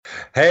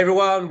Hey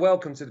everyone,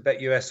 welcome to the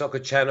Bet US Soccer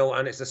channel,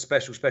 and it's a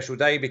special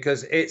day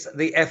because it's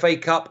the FA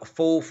Cup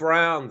fourth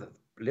round.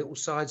 Little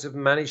sides have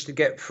managed to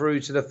get through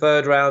to the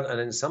third round, and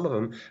then some of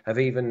them have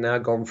even now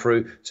gone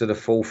through to the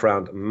fourth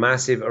round.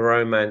 Massive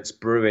romance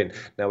brewing.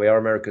 Now, we are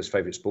America's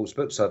favourite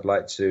sportsbook, so I'd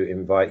like to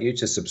invite you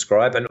to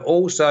subscribe and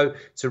also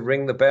to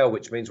ring the bell,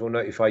 which means we'll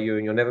notify you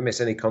and you'll never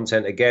miss any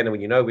content again. And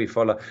when you know we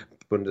follow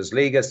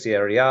Bundesliga,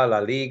 Serie A, La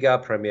Liga,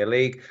 Premier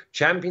League,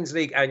 Champions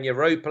League and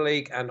Europa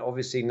League, and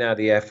obviously now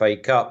the FA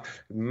Cup.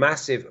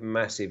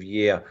 Massive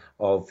year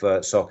of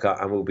soccer,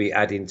 and we'll be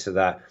adding to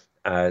that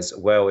as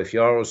well. If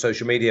you are on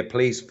social media,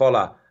 please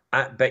follow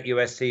at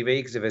BetUSTV,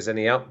 because if there's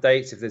any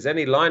updates, if there's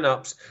any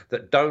lineups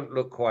that don't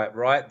look quite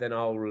right, then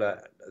I'll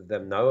let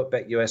them know at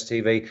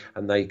BetUSTV,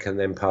 and they can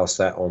then pass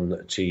that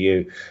on to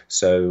you.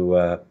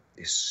 So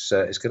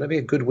it's going to be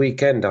a good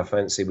weekend, I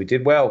fancy. We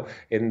did well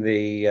in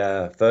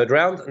the third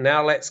round.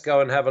 Now let's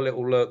go and have a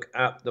little look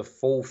at the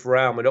fourth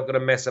round. We're not going to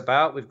mess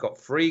about. We've got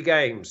 3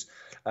 games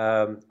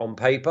on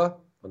paper.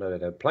 I know they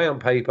don't play on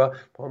paper,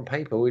 but on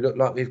paper we look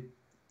like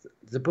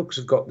the books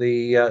have got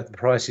the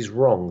prices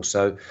wrong.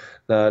 So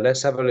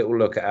let's have a little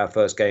look at our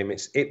first game.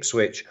 It's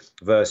Ipswich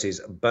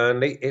versus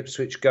Burnley.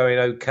 Ipswich going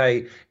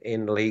okay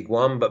in League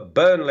One, but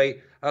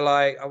Burnley are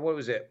like, what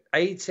was it,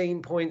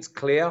 18 points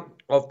clear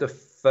of the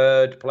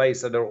third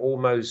place, so they're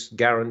almost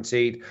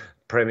guaranteed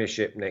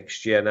Premiership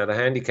next year. Now the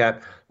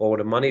handicap, or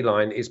the money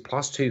line, is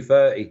plus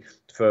 230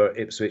 for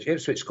Ipswich.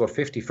 Ipswich scored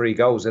 53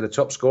 goals. They're the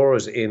top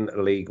scorers in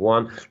League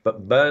One,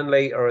 but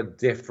Burnley are a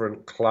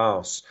different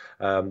class.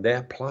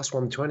 They're plus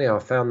 120. I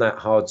found that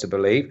hard to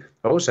believe.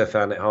 I also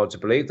found it hard to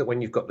believe that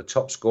when you've got the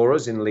top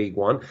scorers in League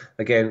One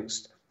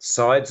against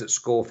sides that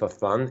score for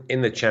fun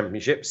in the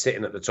Championship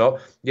sitting at the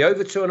top, the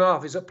over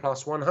 2.5 is at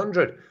plus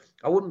 100.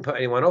 I wouldn't put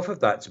anyone off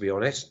of that, to be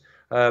honest.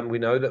 We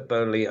know that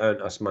Burnley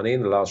earned us money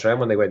in the last round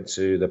when they went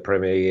to the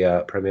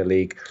Premier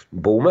League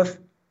Bournemouth,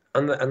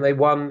 and they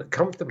won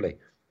comfortably.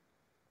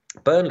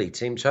 Burnley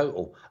team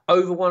total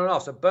over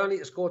 1.5. So Burnley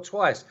to score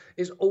twice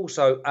is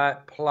also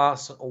at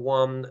plus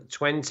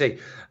 120.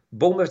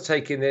 Burnley are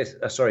taking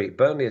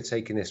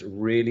this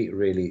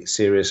really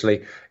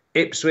seriously.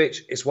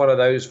 Ipswich, it's one of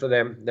those for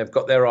them. They've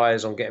got their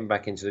eyes on getting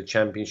back into the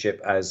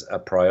Championship as a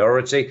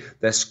priority.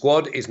 Their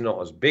squad is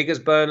not as big as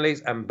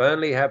Burnley's, and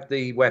Burnley have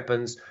the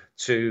weapons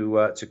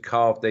to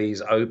carve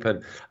these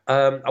open.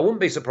 I wouldn't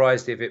be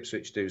surprised if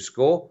Ipswich do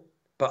score,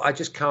 but I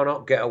just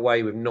cannot get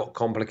away with not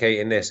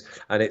complicating this.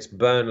 And it's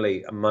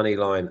Burnley money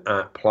line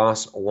at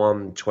plus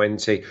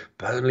 120.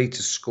 Burnley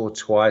to score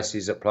twice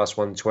is at plus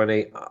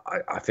 120.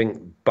 I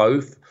think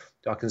both.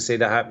 I can see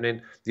that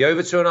happening. The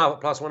over 2.5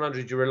 at plus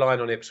 100, you're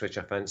relying on Ipswich,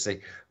 I fancy.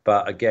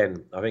 But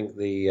again, I think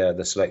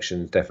the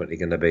selection is definitely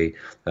going to be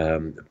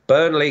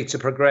Burnley to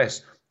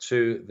progress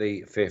to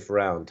the fifth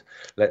round.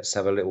 Let's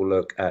have a little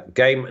look at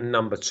game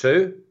number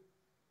 2.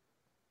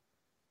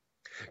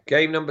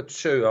 Game number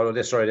 2.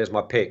 Oh, sorry, there's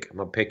my pick.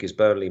 My pick is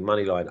Burnley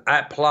moneyline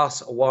at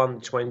plus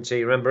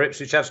 120. Remember,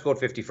 Ipswich have scored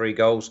 53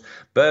 goals.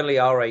 Burnley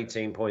are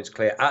 18 points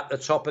clear at the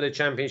top of the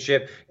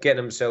Championship,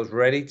 getting themselves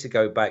ready to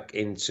go back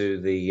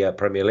into the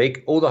Premier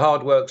League. All the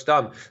hard work's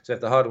done. So if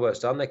the hard work's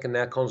done, they can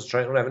now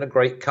concentrate on having a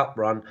great cup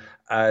run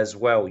as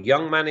well.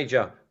 Young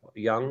manager,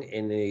 young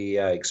in the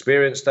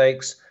experience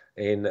stakes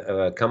in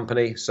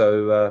company.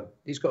 So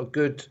he's got a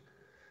good...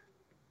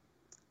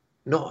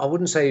 No, I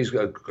wouldn't say it's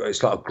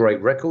like a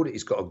great record.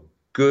 He's got a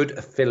good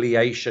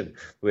affiliation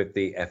with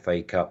the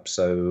FA Cup.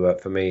 So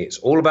for me, it's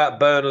all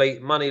about Burnley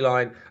money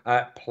line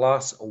at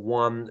plus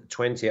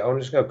 120. I'm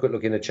just going to quick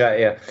look in the chat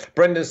here.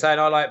 Brendan saying,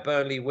 I like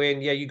Burnley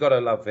win. Yeah, you got to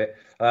love it.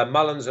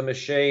 Mullen's a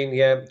machine.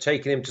 Yeah,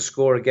 taking him to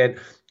score again.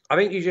 I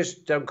think you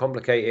just don't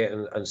complicate it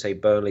and say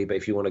Burnley, but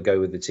if you want to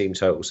go with the team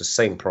totals, the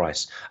same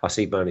price. I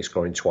see Burnley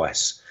scoring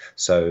twice.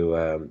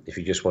 So if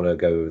you just want to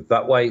go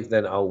that way,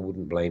 then I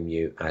wouldn't blame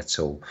you at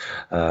all.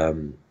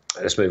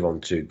 Let's move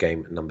on to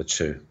game number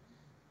 2.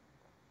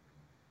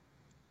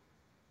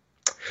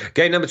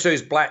 Game number 2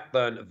 is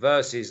Blackburn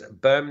versus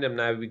Birmingham.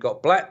 Now, we've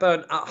got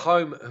Blackburn at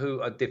home,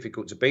 who are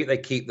difficult to beat. They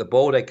keep the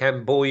ball. They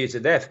can bore you to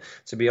death,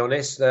 to be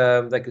honest.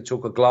 They could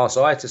talk a glass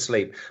eye to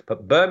sleep.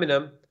 But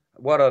Birmingham...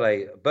 What are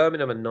they?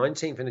 Birmingham are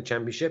 19th in the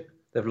Championship.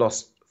 They've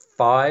lost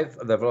 5.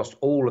 They've lost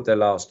all of their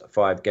last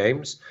 5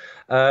 games.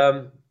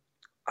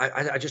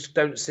 I just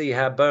don't see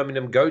how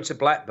Birmingham go to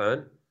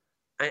Blackburn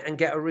and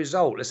get a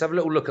result. Let's have a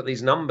little look at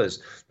these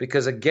numbers,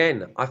 because,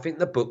 again, I think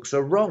the books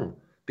are wrong,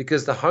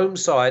 because the home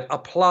side are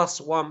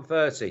plus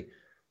 130.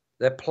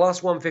 They're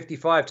plus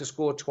 155 to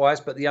score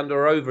twice, but the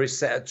under-over is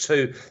set at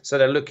 2. So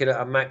they're looking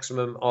at a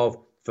maximum of,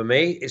 for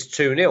me, it's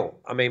 2-0.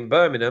 I mean,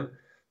 Birmingham...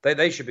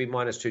 They should be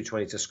minus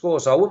 220 to score.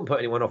 So I wouldn't put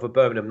anyone off of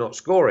Birmingham not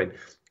scoring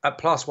at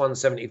plus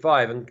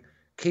 175 and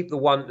keep the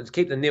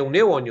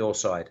 0-0 on your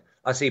side.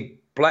 I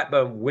see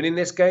Blackburn winning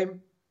this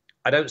game.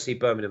 I don't see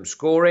Birmingham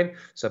scoring.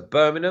 So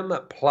Birmingham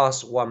at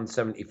plus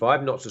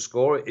 175 not to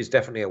score is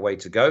definitely a way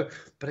to go.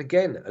 But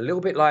again, a little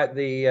bit like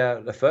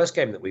the first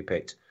game that we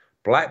picked.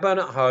 Blackburn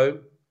at home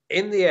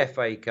in the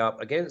FA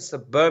Cup against the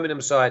Birmingham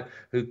side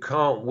who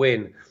can't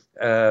win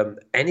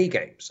any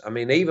games. I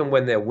mean, even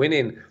when they're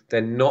winning,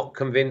 they're not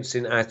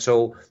convincing at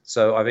all.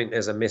 So I think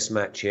there's a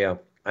mismatch here.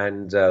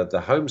 And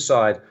the home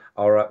side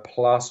are at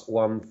plus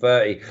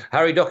 130.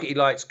 Harry Doherty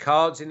likes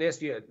cards in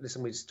this.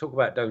 Listen, we talk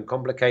about don't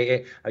complicate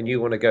it, and you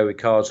want to go with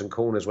cards and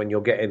corners when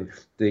you're getting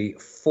the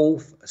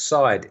fourth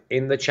side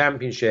in the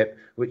championship,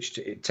 which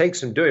it takes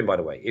some doing, by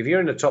the way. If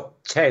you're in the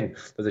top 10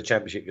 of the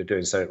championship, you're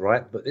doing something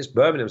right. But this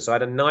Birmingham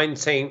side are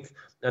 19th,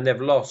 and they've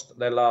lost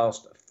their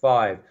last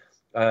 5.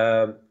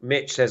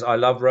 Mitch says, I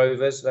love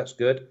Rovers. That's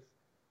good.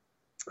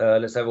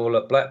 Let's have a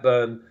look.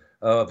 Blackburn,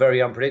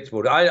 very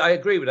unpredictable. I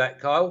agree with that,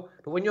 Kyle.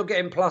 But when you're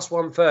getting plus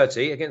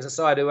 130 against a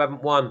side who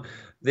haven't won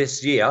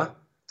this year,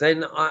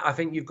 then I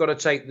think you've got to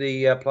take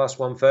the plus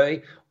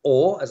 130.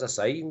 Or, as I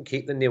say, you can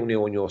keep the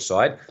 0-0 on your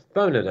side.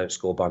 Birmingham don't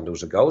score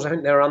bundles of goals. I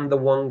think they're under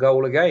 1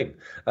 goal a game.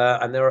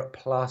 And they're at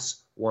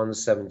plus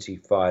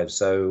 175.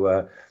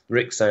 So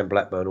Rick's saying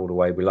Blackburn all the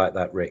way. We like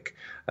that, Rick.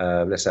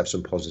 Let's have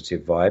some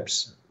positive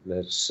vibes.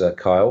 Let's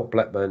Kyle.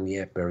 Blackburn,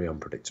 yeah, very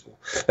unpredictable.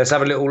 Let's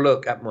have a little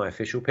look at my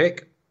official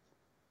pick.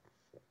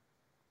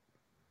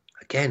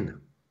 Again,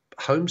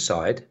 home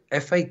side,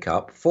 FA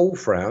Cup,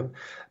 fourth round,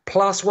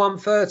 plus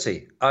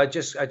 130. I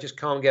just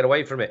can't get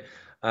away from it.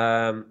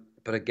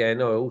 But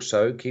again, I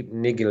also keep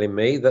niggling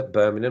me that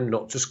Birmingham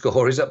not to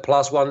score is at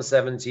plus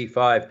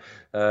 175.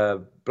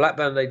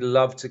 Blackburn, they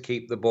love to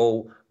keep the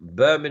ball.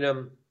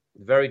 Birmingham,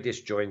 very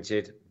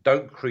disjointed,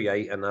 don't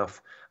create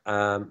enough.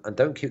 And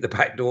don't keep the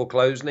back door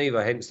closed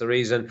neither, hence the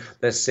reason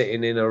they're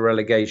sitting in a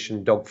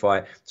relegation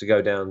dogfight to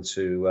go down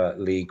to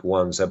League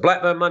One. So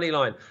Blackburn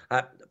moneyline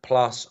at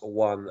plus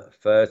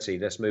 130.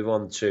 Let's move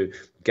on to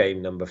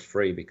game number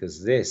 3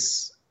 because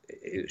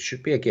it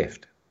should be a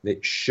gift.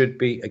 It should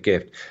be a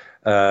gift.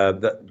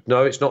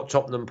 No, it's not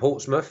Tottenham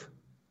Portsmouth.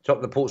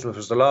 Tottenham Portsmouth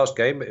was the last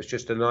game, but it's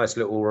just a nice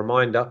little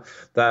reminder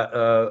that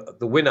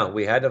the winner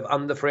we had of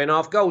under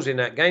 3.5 goals in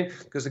that game,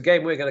 because the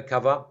game we're going to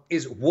cover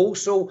is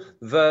Walsall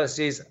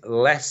versus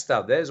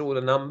Leicester. There's all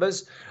the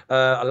numbers.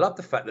 I love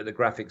the fact that the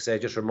graphics there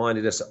just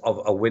reminded us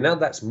of a winner.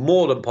 That's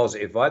more than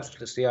positive vibes.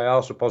 Let's see, I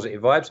asked for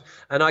positive vibes,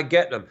 and I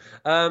get them.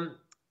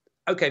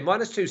 Okay,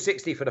 minus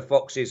 260 for the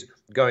Foxes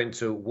going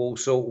to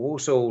Walsall.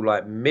 Walsall,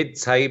 like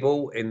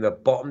mid-table in the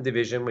bottom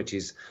division, which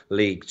is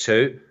League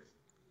 2.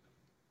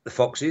 The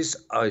Foxes,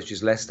 which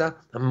is Leicester,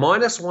 and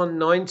minus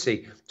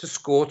 190 to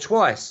score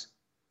twice.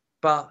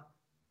 But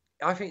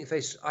I think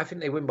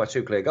they win by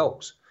 2 clear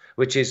goals,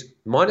 which is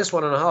minus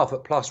 1.5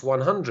 at plus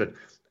 100.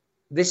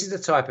 This is the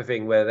type of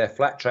thing where they're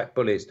flat track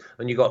bullies,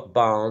 and you got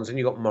Barnes, and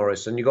you got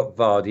Morris, and you got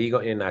Vardy, you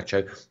got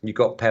Iheanacho, you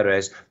got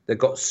Perez. They've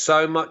got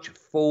so much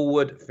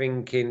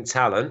forward-thinking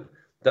talent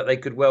that they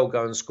could well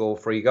go and score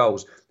 3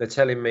 goals. They're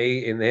telling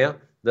me in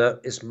there that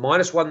it's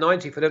minus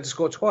 190 for them to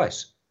score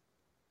twice.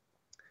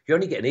 You're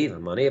only getting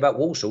even money about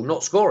Walsall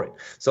not scoring.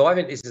 So I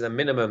think this is a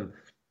minimum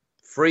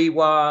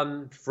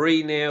 3-1,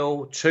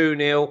 3-0,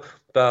 2-0.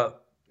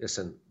 But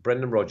listen,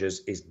 Brendan Rodgers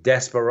is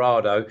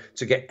desperado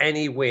to get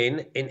any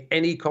win in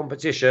any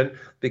competition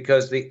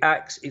because the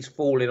axe is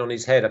falling on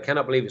his head. I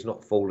cannot believe it's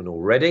not fallen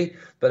already,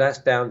 but that's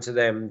down to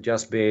them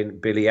just being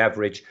Billy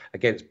Average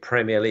against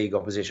Premier League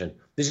opposition.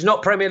 This is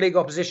not Premier League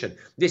opposition.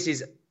 This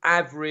is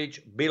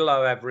average,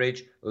 below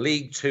average,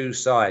 League 2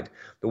 side.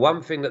 The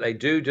one thing that they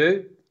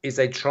do is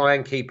they try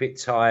and keep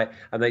it tight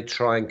and they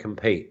try and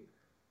compete.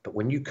 But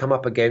when you come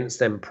up against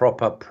them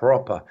proper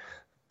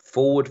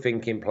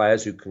forward-thinking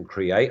players who can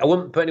create, I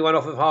wouldn't put anyone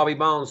off of Harvey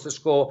Barnes to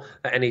score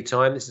at any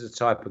time. This is a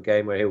type of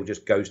game where he'll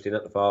just ghost in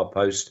at the far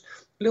post.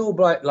 A little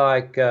bit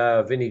like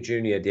Vinny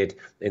Jr. did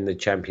in the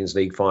Champions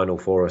League final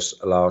for us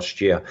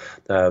last year.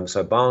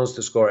 So Barnes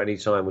to score at any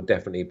time would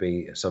definitely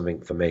be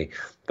something for me.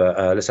 But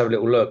let's have a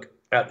little look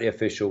at the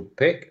official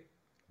pick.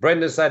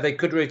 Brendan said they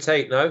could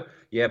rotate, no?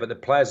 Yeah, but the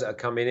players that are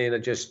coming in are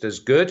just as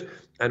good.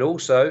 And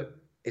also,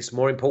 it's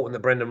more important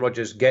that Brendan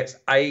Rodgers gets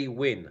a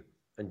win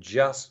and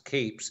just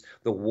keeps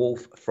the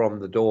wolf from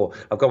the door.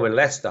 I've gone with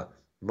Leicester,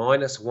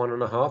 minus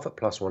 1.5 at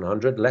plus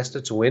 100.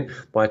 Leicester to win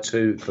by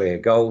 2 clear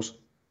goals.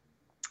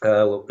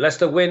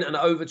 Leicester win and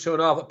over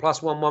 2.5 at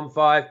plus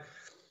 115.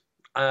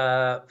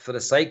 For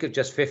the sake of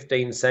just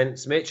 15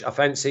 cents, Mitch, I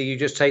fancy you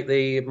just take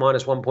the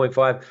minus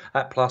 1.5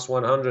 at plus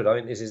 100. I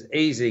think this is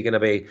easily going to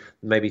be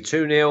maybe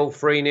 2-0,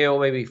 3-0,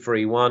 maybe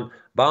 3-1.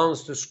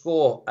 Barnes to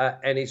score at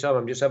any time.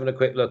 I'm just having a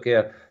quick look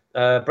here.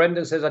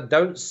 Brendan says, I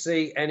don't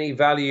see any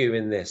value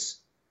in this.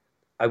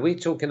 Are we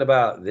talking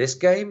about this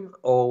game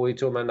or are we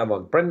talking about another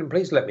one? Brendan,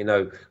 please let me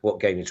know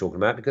what game you're talking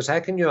about, because how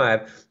can you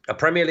have a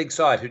Premier League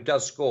side who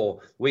does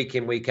score week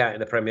in, week out in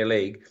the Premier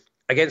League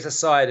against a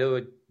side who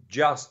are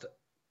just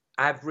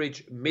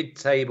average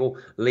mid-table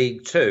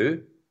League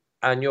 2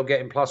 and you're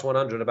getting plus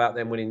 100 about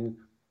them winning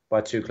by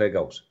 2 clear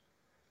goals?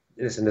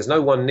 Listen, there's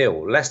no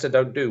 1-0. Leicester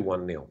don't do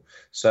 1-0.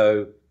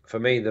 So for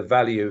me, the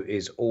value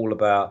is all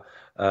about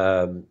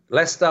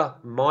Leicester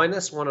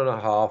minus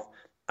 1.5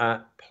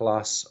 at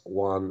plus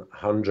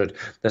 100.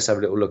 Let's have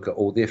a little look at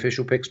all the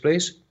official picks,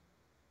 please.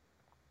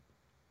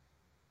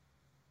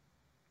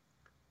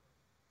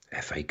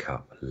 FA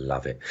Cup,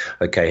 love it.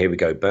 Okay, here we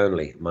go.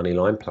 Burnley, money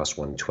line plus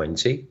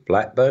 120.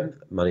 Blackburn,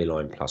 money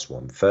line plus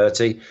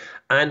 130.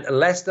 And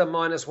Leicester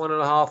minus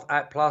 1.5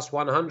 at plus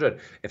 100.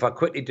 If I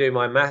quickly do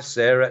my maths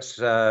there, that's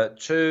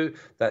 2,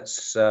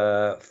 that's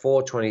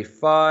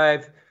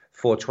 425.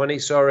 420,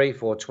 sorry,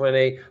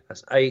 420.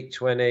 That's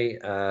 820,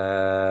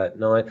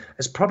 9.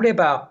 It's probably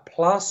about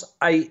plus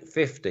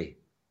 850.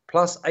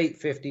 Plus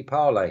 850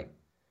 parlay.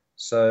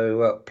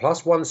 So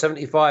plus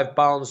 175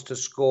 Barnes to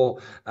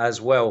score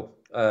as well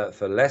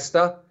for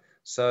Leicester.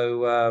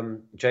 So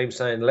James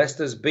saying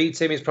Leicester's B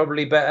team is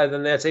probably better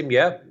than their team.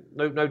 Yeah,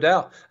 no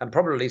doubt. And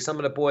probably some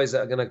of the boys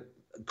that are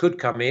could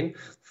come in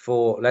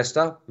for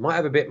Leicester might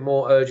have a bit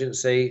more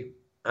urgency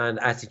and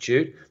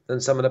attitude than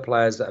some of the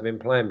players that have been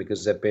playing,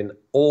 because they've been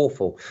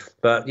awful.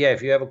 But yeah,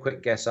 if you have a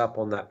quick guess up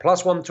on that,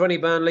 plus 120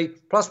 Burnley,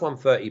 plus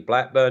 130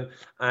 Blackburn,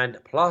 and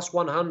plus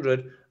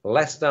 100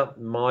 Leicester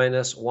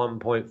minus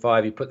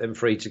 1.5. You put them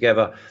three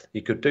together,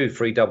 you could do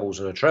 3 doubles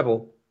and a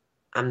treble.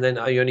 And then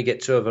you only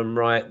get 2 of them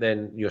right,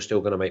 then you're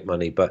still going to make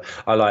money. But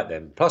I like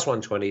them. Plus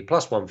 120,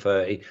 plus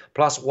 130,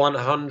 plus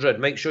 100.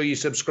 Make sure you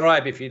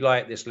subscribe if you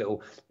like this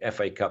little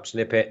FA Cup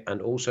snippet.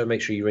 And also make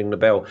sure you ring the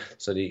bell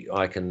so that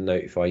I can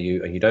notify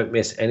you and you don't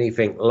miss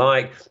anything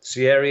like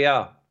Serie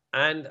A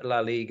and La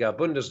Liga,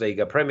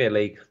 Bundesliga, Premier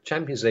League,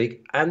 Champions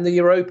League, and the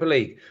Europa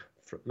League.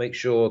 Make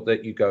sure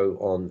that you go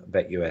on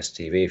BetUS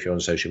TV if you're on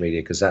social media,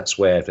 because that's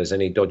where, if there's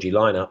any dodgy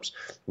lineups,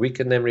 we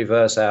can then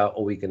reverse out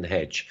or we can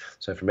hedge.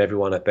 So from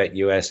everyone at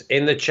BetUS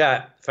in the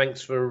chat,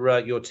 thanks for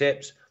your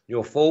tips,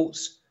 your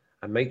thoughts,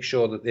 and make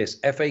sure that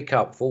this FA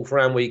Cup 4th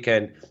round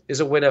weekend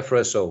is a winner for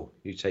us all.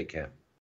 You take care.